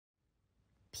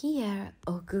Pierre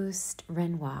Auguste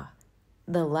Renoir,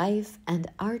 the life and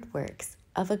artworks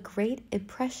of a great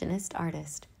Impressionist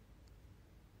artist.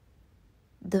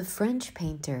 The French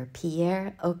painter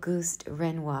Pierre Auguste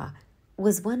Renoir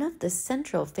was one of the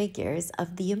central figures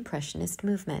of the Impressionist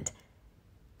movement.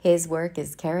 His work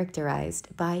is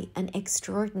characterized by an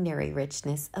extraordinary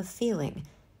richness of feeling,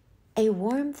 a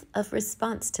warmth of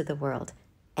response to the world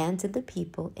and to the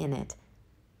people in it.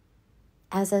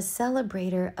 As a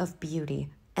celebrator of beauty,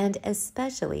 and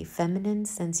especially feminine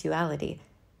sensuality,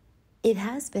 it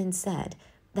has been said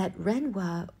that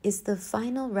Renoir is the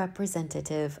final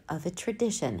representative of a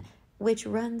tradition which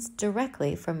runs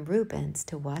directly from Rubens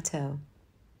to Watteau.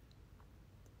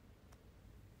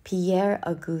 Pierre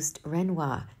Auguste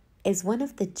Renoir is one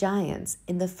of the giants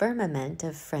in the firmament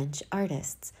of French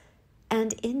artists,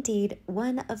 and indeed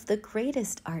one of the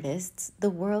greatest artists the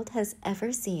world has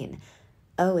ever seen,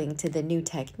 owing to the new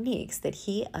techniques that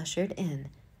he ushered in.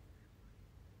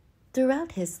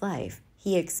 Throughout his life,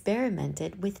 he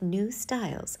experimented with new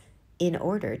styles in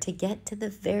order to get to the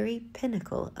very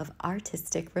pinnacle of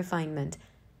artistic refinement,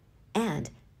 and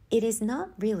it is not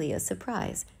really a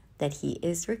surprise that he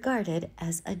is regarded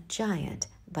as a giant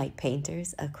by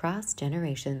painters across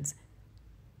generations.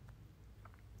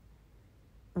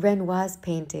 Renoir's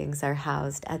paintings are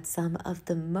housed at some of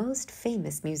the most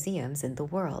famous museums in the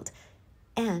world,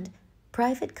 and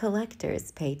private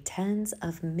collectors pay tens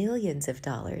of millions of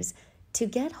dollars to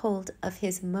get hold of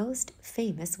his most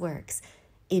famous works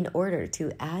in order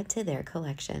to add to their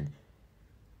collection.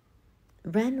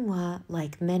 Renoir,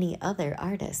 like many other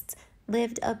artists,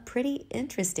 lived a pretty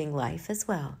interesting life as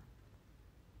well.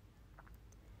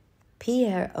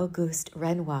 Pierre Auguste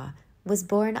Renoir was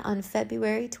born on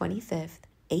February 25,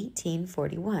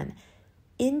 1841,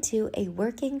 into a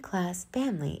working-class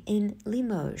family in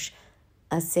Limoges,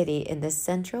 a city in the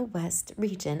central west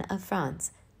region of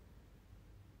France.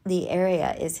 The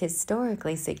area is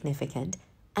historically significant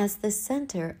as the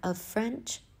center of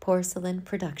French porcelain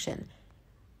production,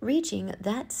 reaching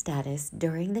that status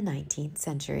during the 19th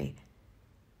century.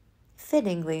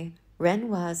 Fittingly,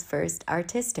 Renoir's first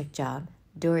artistic job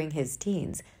during his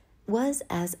teens was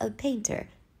as a painter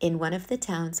in one of the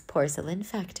town's porcelain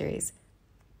factories.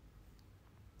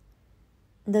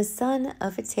 The son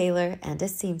of a tailor and a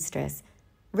seamstress,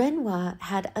 Renoir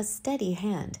had a steady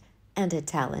hand and a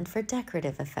talent for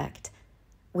decorative effect,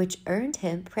 which earned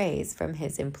him praise from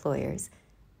his employers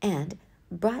and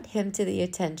brought him to the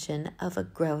attention of a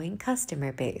growing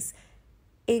customer base,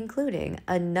 including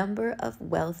a number of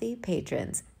wealthy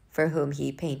patrons for whom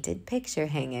he painted picture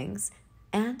hangings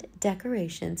and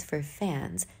decorations for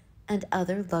fans and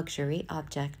other luxury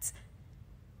objects.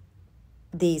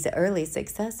 These early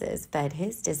successes fed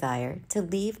his desire to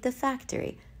leave the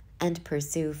factory and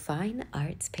pursue fine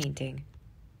arts painting.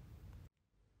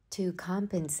 To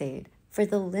compensate for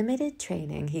the limited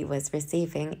training he was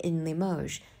receiving in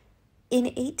Limoges, in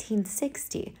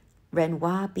 1860,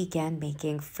 Renoir began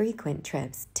making frequent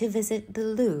trips to visit the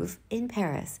Louvre in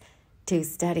Paris to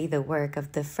study the work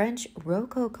of the French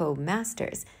Rococo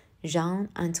masters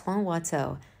Jean-Antoine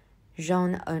Watteau,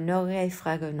 Jean-Honoré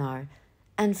Fragonard,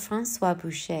 and François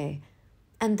Boucher,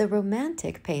 and the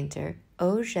Romantic painter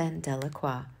Eugène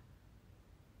Delacroix.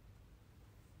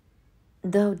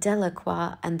 Though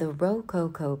Delacroix and the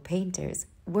Rococo painters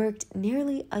worked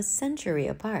nearly a century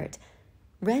apart,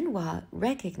 Renoir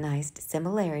recognized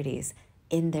similarities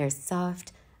in their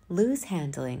soft, loose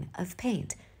handling of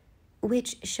paint,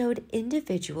 which showed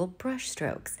individual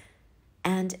brushstrokes,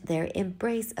 and their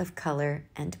embrace of color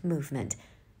and movement,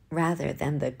 rather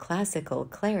than the classical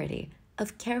clarity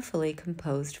of carefully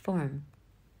composed form.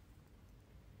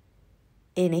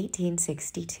 In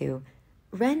 1862,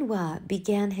 Renoir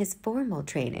began his formal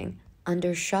training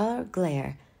under Charles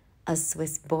Gleyre, a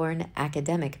Swiss-born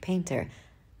academic painter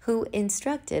who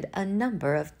instructed a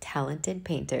number of talented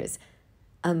painters,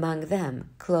 among them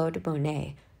Claude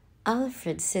Monet,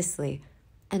 Alfred Sisley,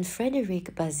 and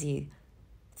Frédéric Bazille,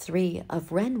 three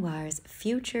of Renoir's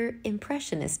future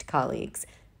Impressionist colleagues,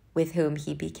 with whom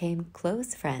he became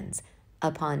close friends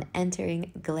upon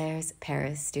entering Gleyre's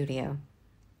Paris studio.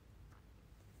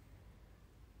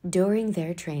 During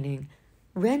their training,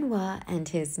 Renoir and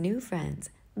his new friends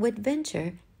would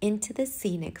venture into the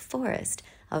scenic forest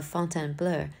of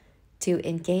Fontainebleau to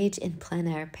engage in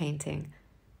plein-air painting.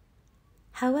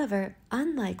 However,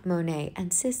 unlike Monet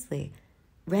and Sisley,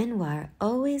 Renoir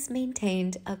always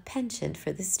maintained a penchant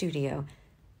for the studio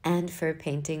and for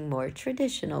painting more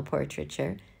traditional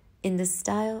portraiture in the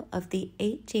style of the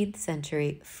 18th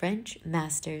century French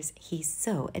masters he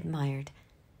so admired.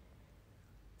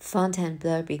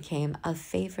 Fontainebleau became a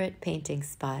favorite painting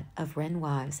spot of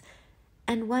Renoir's,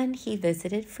 and one he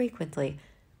visited frequently,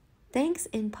 thanks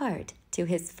in part to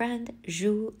his friend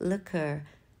Jules Lecoeur,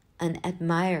 an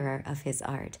admirer of his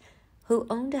art, who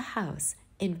owned a house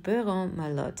in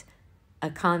Beuron-Malot, a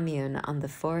commune on the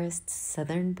forest's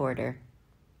southern border.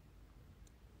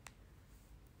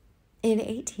 In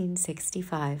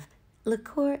 1865,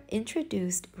 Lecoeur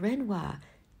introduced Renoir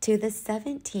to the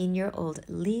 17-year-old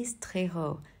Lise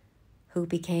Tréhaut, who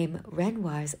became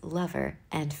Renoir's lover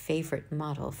and favorite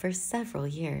model for several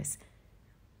years.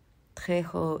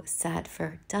 Tréhaut sat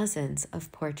for dozens of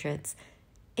portraits,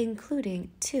 including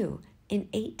two in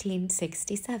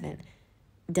 1867,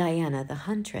 Diana the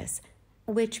Huntress,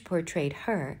 which portrayed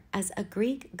her as a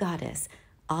Greek goddess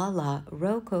a la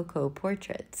Rococo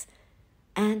portraits,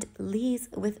 and Lise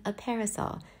with a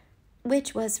parasol,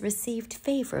 which was received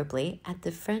favorably at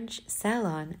the French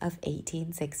Salon of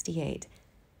 1868.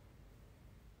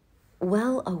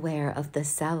 Well aware of the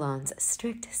Salon's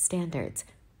strict standards,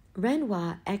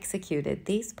 Renoir executed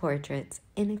these portraits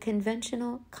in a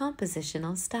conventional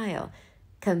compositional style,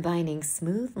 combining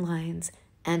smooth lines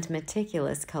and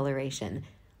meticulous coloration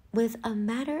with a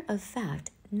matter-of-fact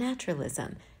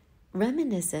naturalism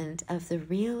reminiscent of the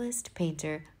realist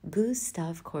painter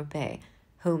Gustave Courbet,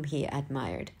 whom he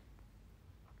admired.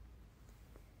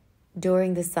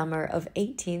 During the summer of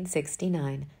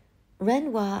 1869,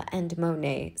 Renoir and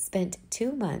Monet spent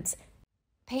 2 months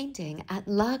painting at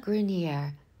La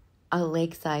Grenière, a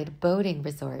lakeside boating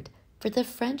resort for the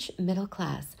French middle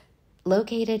class,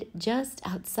 located just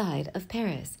outside of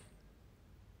Paris.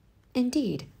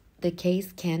 Indeed, the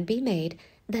case can be made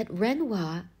that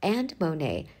Renoir and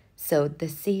Monet sowed the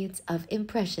seeds of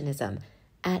Impressionism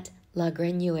at La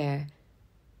Grenière.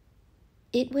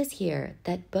 It was here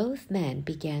that both men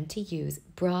began to use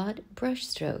broad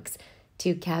brushstrokes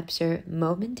to capture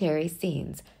momentary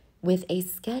scenes with a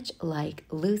sketch-like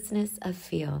looseness of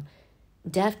feel,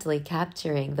 deftly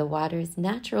capturing the water's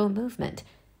natural movement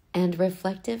and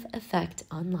reflective effect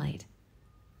on light.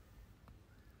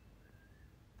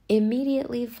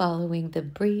 Immediately following the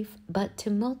brief but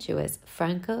tumultuous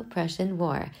Franco-Prussian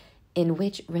War in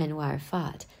which Renoir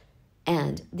fought,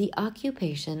 and the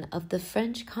occupation of the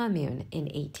French Commune in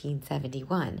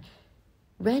 1871,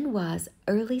 Renoir's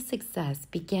early success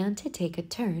began to take a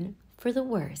turn for the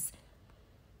worse.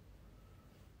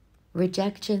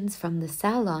 Rejections from the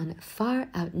Salon far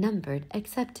outnumbered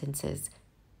acceptances,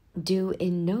 due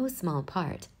in no small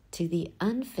part to the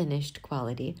unfinished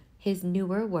quality his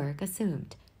newer work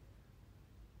assumed.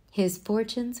 His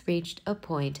fortunes reached a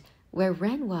point where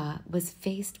Renoir was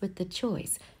faced with the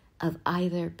choice of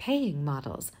either paying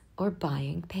models or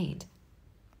buying paint.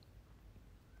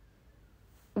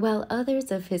 While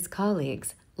others of his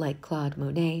colleagues, like Claude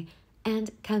Monet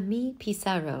and Camille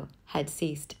Pissarro, had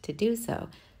ceased to do so,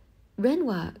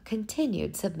 Renoir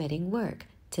continued submitting work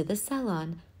to the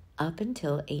Salon up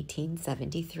until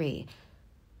 1873,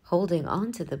 holding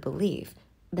on to the belief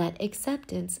that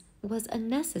acceptance was a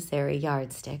necessary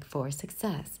yardstick for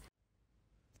success.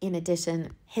 In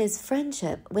addition, his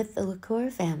friendship with the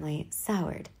Lecoeur family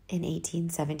soured in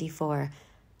 1874,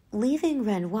 leaving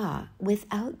Renoir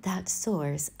without that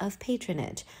source of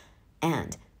patronage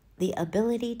and the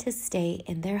ability to stay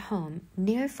in their home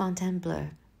near Fontainebleau.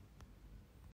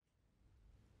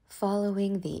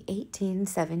 Following the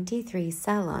 1873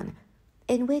 Salon,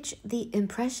 in which the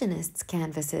Impressionists'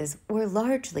 canvases were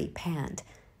largely panned,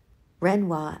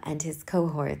 Renoir and his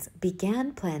cohorts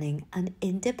began planning an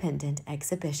independent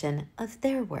exhibition of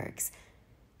their works,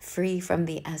 free from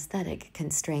the aesthetic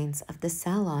constraints of the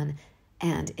Salon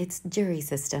and its jury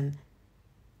system.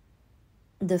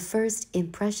 The first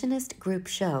Impressionist group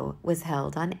show was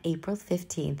held on April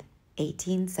 15,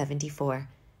 1874.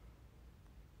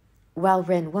 While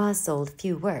Renoir sold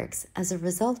few works as a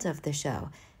result of the show,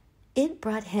 it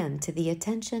brought him to the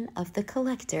attention of the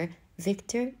collector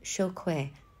Victor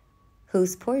Chauquet,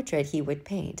 whose portrait he would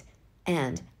paint,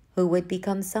 and who would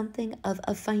become something of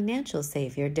a financial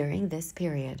savior during this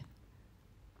period.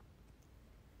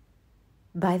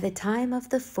 By the time of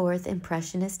the Fourth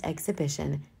Impressionist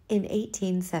exhibition in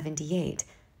 1878,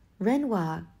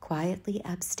 Renoir quietly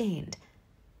abstained.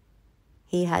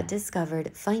 He had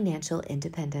discovered financial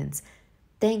independence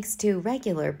thanks to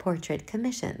regular portrait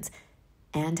commissions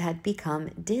and had become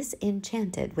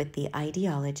disenchanted with the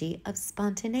ideology of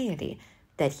spontaneity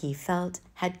that he felt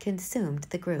had consumed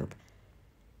the group.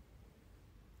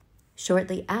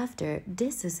 Shortly after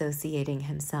disassociating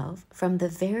himself from the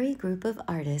very group of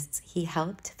artists he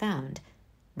helped found,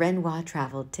 Renoir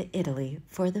traveled to Italy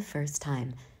for the first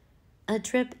time, a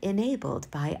trip enabled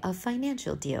by a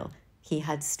financial deal he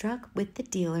had struck with the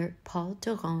dealer Paul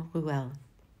Durand-Ruel.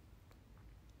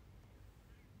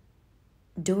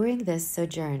 During this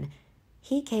sojourn,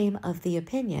 he came of the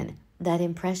opinion that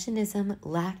Impressionism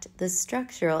lacked the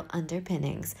structural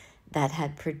underpinnings that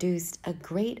had produced a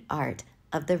great art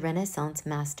of the Renaissance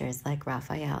masters like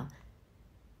Raphael.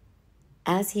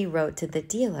 As he wrote to the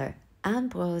dealer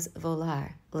Ambroise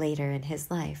Vollard later in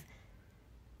his life,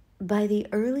 by the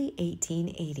early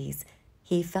 1880s,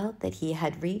 he felt that he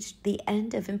had reached the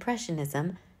end of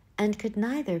Impressionism and could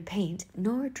neither paint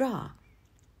nor draw.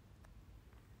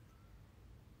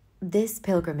 This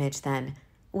pilgrimage, then,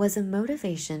 was a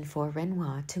motivation for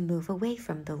Renoir to move away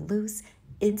from the loose,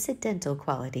 incidental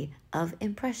quality of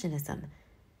Impressionism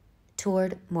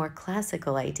toward more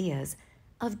classical ideas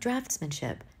of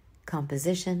draftsmanship,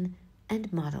 composition,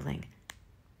 and modeling.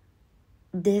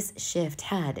 This shift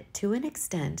had, to an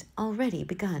extent, already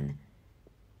begun.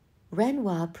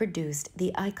 Renoir produced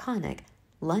the iconic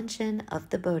Luncheon of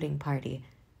the Boating Party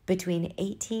between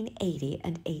 1880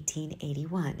 and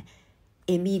 1881,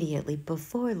 immediately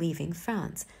before leaving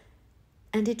France,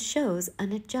 and it shows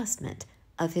an adjustment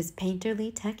of his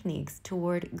painterly techniques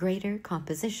toward greater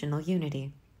compositional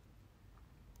unity.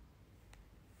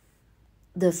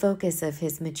 The focus of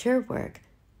his mature work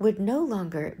would no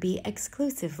longer be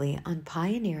exclusively on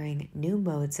pioneering new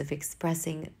modes of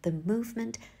expressing the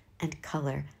movement and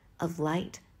color of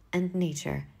light and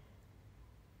nature.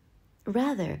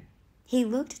 Rather, he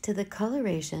looked to the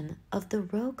coloration of the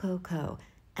Rococo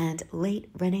and late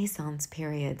Renaissance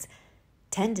periods,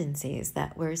 tendencies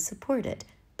that were supported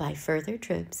by further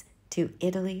trips to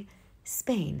Italy,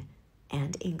 Spain,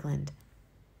 and England.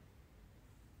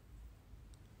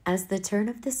 As the turn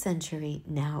of the century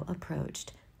now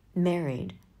approached,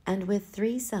 married and with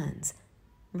 3 sons,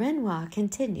 Renoir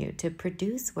continued to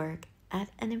produce work at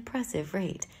an impressive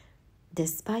rate,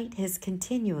 despite his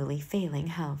continually failing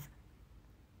health.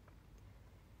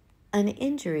 An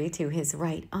injury to his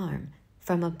right arm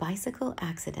from a bicycle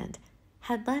accident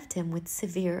had left him with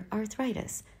severe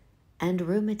arthritis, and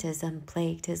rheumatism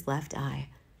plagued his left eye.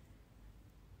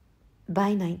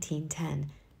 By 1910,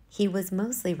 he was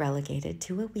mostly relegated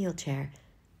to a wheelchair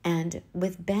and,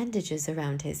 with bandages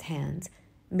around his hands,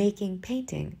 making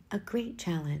painting a great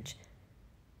challenge.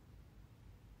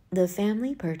 The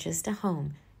family purchased a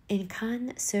home in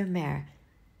Cannes-sur-Mer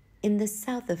in the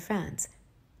south of France,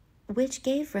 which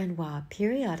gave Renoir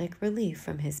periodic relief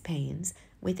from his pains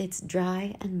with its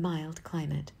dry and mild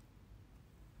climate.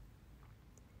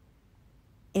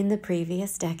 In the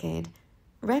previous decade,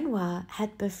 Renoir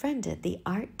had befriended the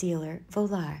art dealer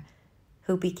Vollard,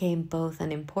 who became both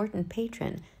an important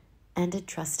patron and a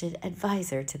trusted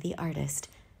advisor to the artist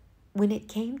when it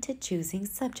came to choosing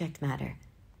subject matter.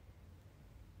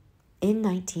 In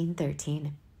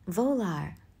 1913,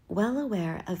 Vollard, well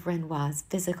aware of Renoir's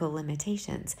physical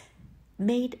limitations,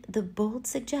 made the bold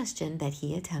suggestion that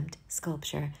he attempt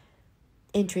sculpture,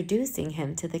 introducing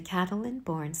him to the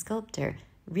Catalan-born sculptor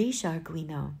Richard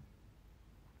Guinot.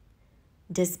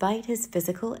 Despite his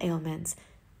physical ailments,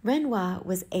 Renoir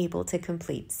was able to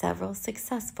complete several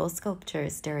successful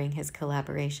sculptures during his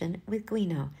collaboration with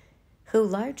Guinot, who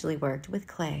largely worked with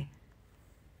clay.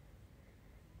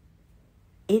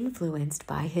 Influenced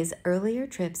by his earlier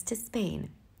trips to Spain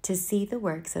to see the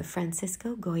works of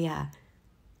Francisco Goya,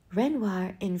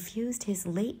 Renoir infused his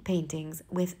late paintings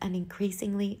with an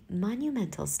increasingly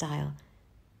monumental style.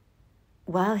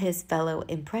 While his fellow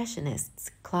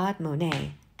Impressionists Claude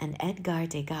Monet and Edgar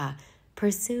Degas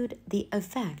pursued the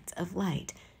effects of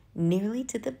light nearly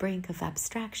to the brink of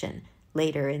abstraction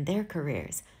later in their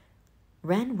careers,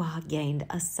 Renoir gained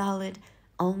a solid,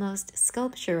 almost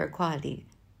sculptural quality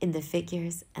in the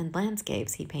figures and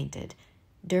landscapes he painted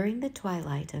during the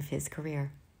twilight of his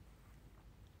career.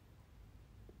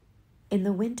 In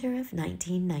the winter of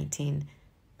 1919,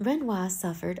 Renoir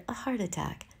suffered a heart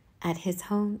attack at his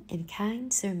home in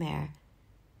Cannes-sur-Mer.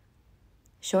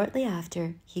 Shortly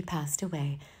after, he passed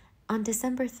away on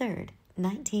December 3,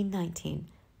 1919,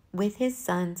 with his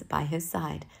sons by his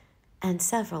side and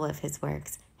several of his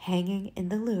works hanging in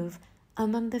the Louvre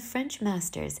among the French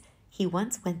masters he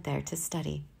once went there to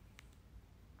study.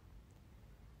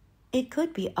 It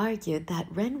could be argued that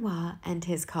Renoir and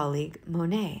his colleague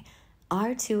Monet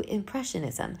are to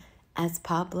Impressionism as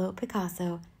Pablo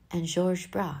Picasso and Georges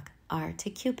Braque are to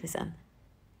Cubism.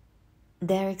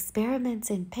 Their experiments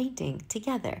in painting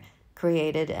together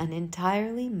created an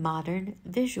entirely modern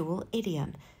visual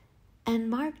idiom and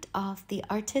marked off the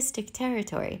artistic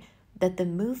territory that the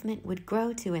movement would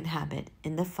grow to inhabit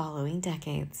in the following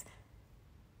decades.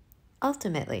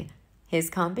 Ultimately, his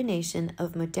combination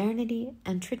of modernity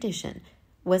and tradition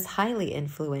was highly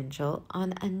influential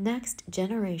on a next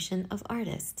generation of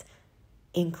artists,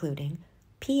 including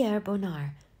Pierre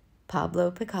Bonnard,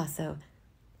 Pablo Picasso,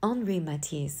 Henri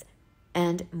Matisse,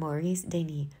 and Maurice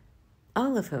Denis,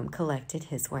 all of whom collected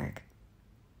his work.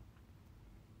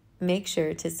 Make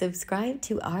sure to subscribe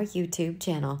to our YouTube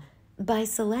channel by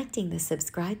selecting the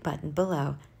subscribe button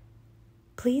below.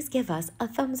 Please give us a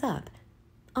thumbs up.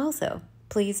 Also,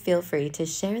 please feel free to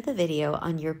share the video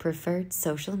on your preferred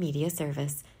social media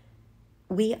service.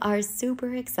 We are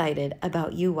super excited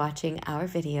about you watching our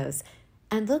videos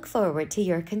and look forward to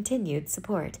your continued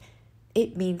support.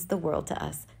 It means the world to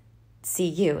us. See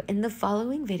you in the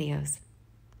following videos.